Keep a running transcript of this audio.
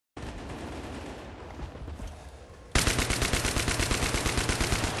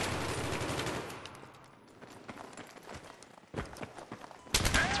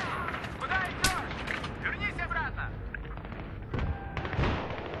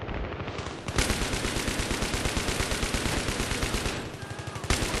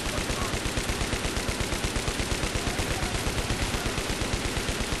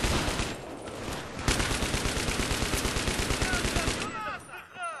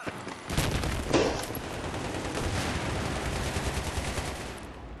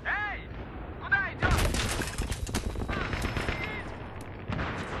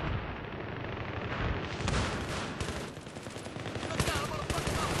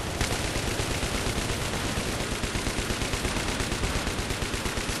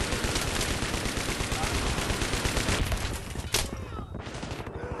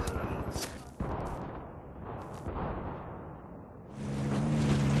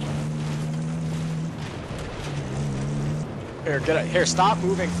Here, get it. Here, stop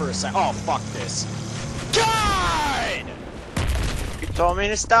moving for a sec. Oh, fuck this. God! You told me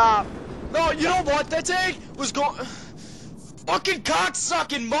to stop. No, you know what? That tank was going. Fucking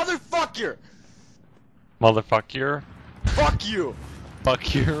cocksucking motherfucker! Motherfucker. Fuck you!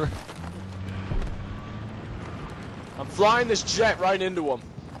 Fuck you. I'm flying this jet right into him.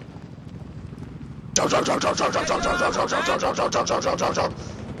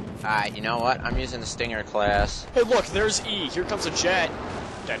 Alright, you know what? I'm using the Stinger class. Hey, look, there's E. Here comes a jet.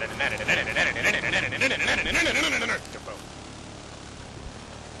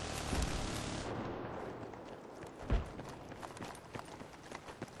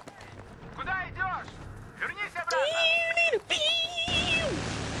 Куда идешь? Вернись обратно.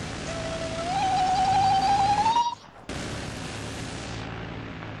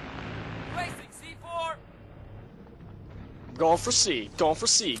 Racing C4. Going for C. Going for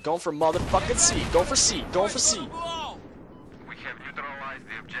C. Going for motherfucking C. Going for C. Going for C. We have neutralized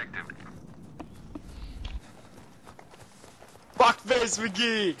the objective. Fuckface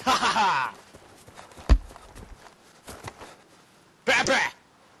McGee! Ha ha ha! Bah bah!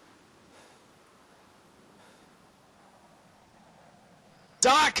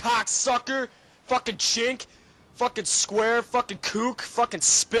 Die, cocksucker! Fucking chink! Fucking square! Fucking kook! Fucking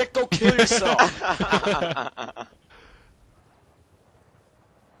spick! Go kill yourself!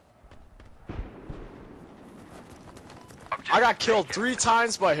 I got killed 3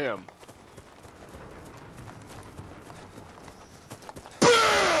 times by him.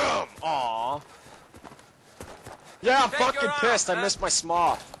 Boom! Aww. Yeah, I'm fucking pissed. I missed my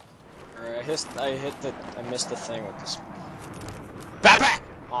small. Or I missed the thing with this. Bah bah!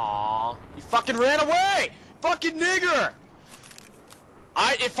 Aww. You fucking ran away! Fucking nigger!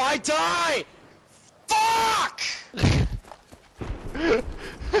 If I die! Fuck!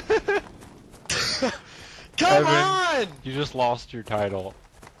 Come on! You just lost your title.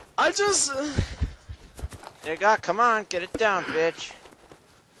 I just... There you go, come on, get it down, bitch.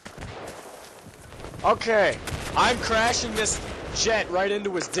 Okay, I'm crashing this jet right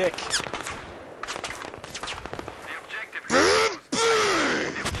into his dick.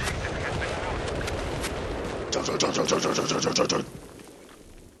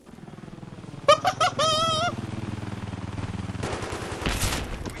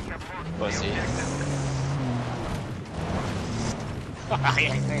 Pussy.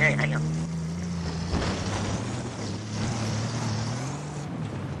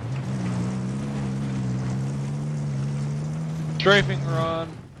 Strafing run.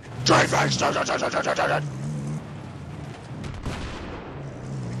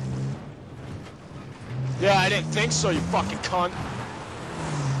 Yeah, I didn't think so, you fucking cunt.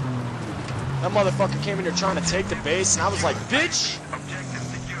 That motherfucker came in here trying to take the base, and I was like, bitch!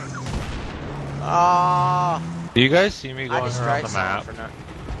 Do you guys see me I going just around tried the map? something for no.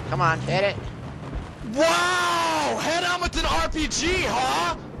 Come on, hit it. Wow! Head on with an RPG,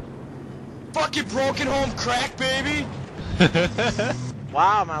 huh? Fucking broken home crack, baby!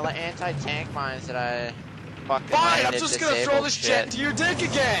 Wow, my anti-tank mines that I fucking Fine, I'm landed just gonna throw disabled this shit. jet to your dick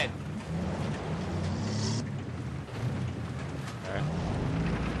again!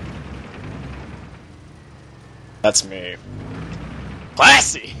 That's me.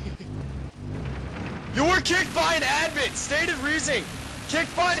 Classy! You were kicked by an admin! Stated reasoning!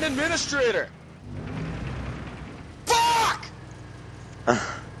 Kicked by an administrator! Fuck! We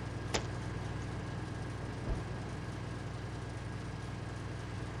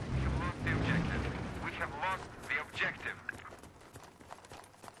have lost the objective.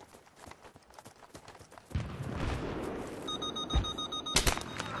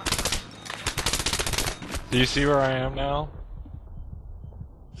 Do you see where I am now?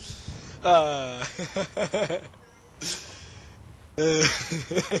 I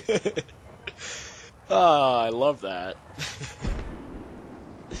love that.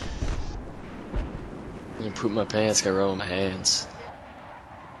 I'm gonna poop my pants, gotta rub my hands.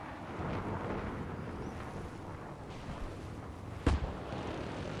 I'm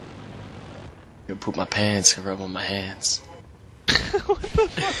gonna poop my pants, gotta rub on my hands. What the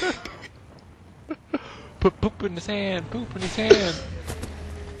fuck? Put poop in his hand, poop in his hand.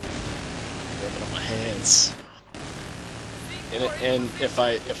 Rubbing on my hands. And if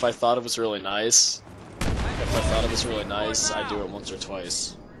I thought it was really nice, I do it once or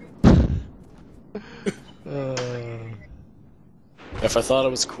twice. If I thought it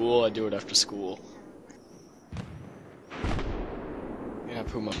was cool, I do it after school. Yeah, I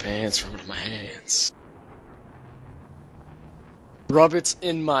poop my pants, rub it in my hands. Rub it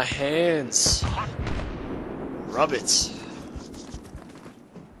in my hands. Rub it.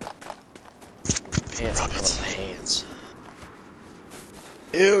 Pants, rub it in my hands.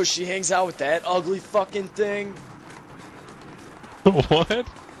 Ew, she hangs out with that ugly fucking thing. What?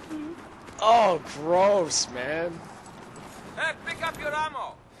 Oh, gross, man. Hey, pick up your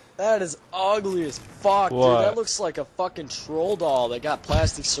ammo. That is ugly as fuck, What? dude. That looks like a fucking troll doll that got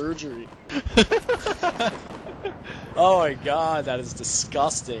plastic surgery. Oh my god, that is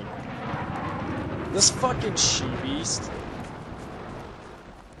disgusting. This fucking she-beast.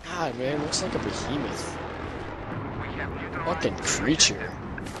 God, man, looks like a behemoth. We have neutralized Fucking the creature.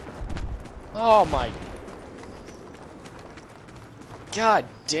 objective. Oh my... God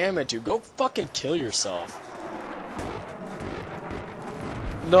damn it, dude. Go fucking kill yourself.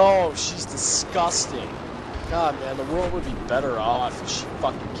 No, she's disgusting. God, man, the world would be better off if she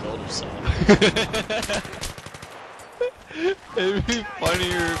fucking killed herself. It'd be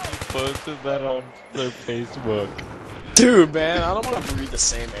funnier if you posted that on their Facebook. Dude, man, I don't want to breathe the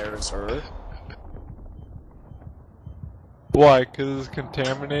same air as her. Why? 'Cause it's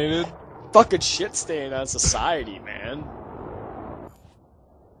contaminated? Fucking shit stain on society, man.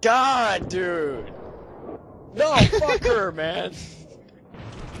 God, dude. No, fuck her, man.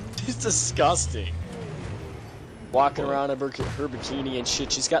 She's disgusting. Walking around in her bikini and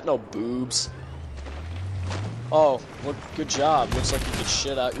shit. She's got no boobs. Oh, look, good job. Looks like you could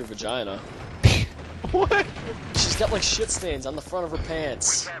shit out your vagina. What? She's got like shit stains on the front of her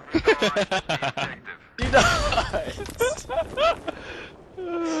pants. We have neutralized the objective. She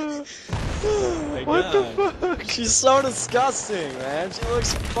does. Oh my What God. the fuck? She's so disgusting, man. She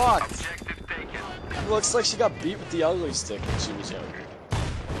looks fucked. Objective taken. She looks like she got beat with the ugly stick when she was younger.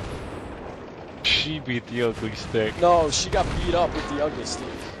 She beat the ugly stick. No, she got beat up with the ugly stick.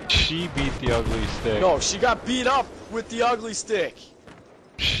 She beat the ugly stick. No, she got beat up with the ugly stick.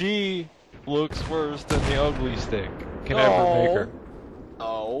 She looks worse than the ugly stick. Can ever make her.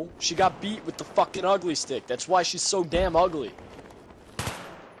 No, she got beat with the fucking ugly stick. That's why she's so damn ugly.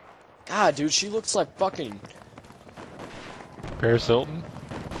 God, dude, she looks like fucking... Paris Hilton?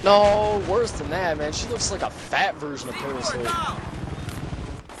 No, worse than that, man. She looks like a fat version of Paris C4 Hilton. down.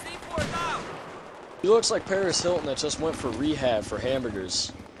 C4 down. She looks like Paris Hilton that just went for rehab for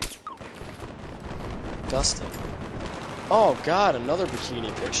hamburgers. Disgusting. Oh god, another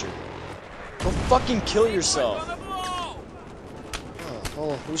bikini picture. Go fucking kill yourself. On the blow.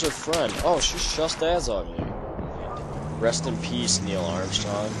 Oh, who's her friend? Oh, she's just as ugly. Rest in peace, Neil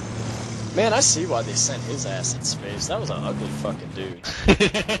Armstrong. Man, I see why they sent his ass in space. That was an ugly fucking dude.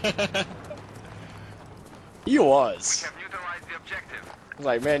 He We was. have neutralized the objective.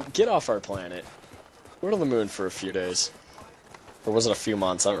 Like, man, get off our planet. We're on the moon for a few days. Or was it a few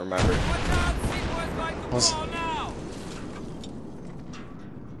months? I don't remember. Watch out. C4 is going to Was- blow now.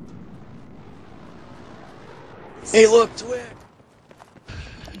 Hey, look, Twig!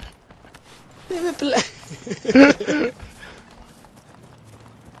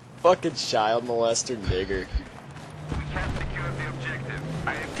 Fucking child molester nigger. We can't secure the objective.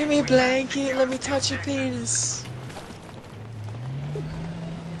 I repeat, Give me a we blanket, let me can't touch your secure the penis.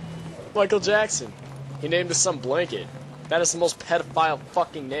 Michael Jackson. He named us some blanket. That is the most pedophile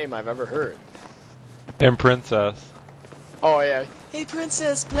fucking name I've ever heard. And Princess. Oh, yeah. Hey,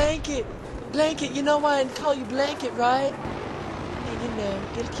 Princess, blanket. Blanket, you know why I call you blanket, right? Hey, you know,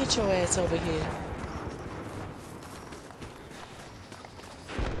 get your ass over here.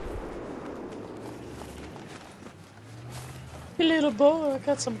 Hey, little boy, I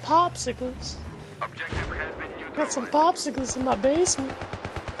got some popsicles. Objective has been neutralized. Got some popsicles in my basement.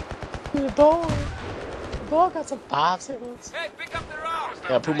 Little boy. Boy, I got some popsicles. Hey, pick up the round.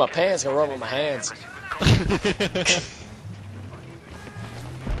 Gotta poop my pants, gotta rub with my hands.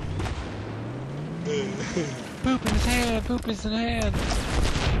 Poop in his hand, poop in his hand.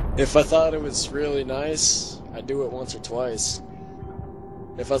 If I thought it was really nice, I'd do it once or twice.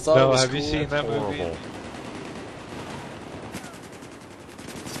 If I thought it No, was have you cool, seen that movie? horrible.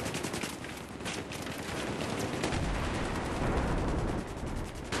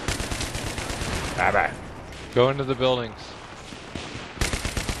 Bye-bye. Go into the buildings.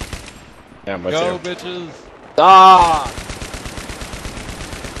 Yeah, I'm with Go, you. bitches. Ah!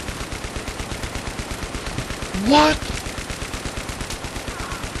 What?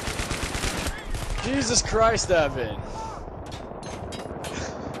 Jesus Christ, Evan.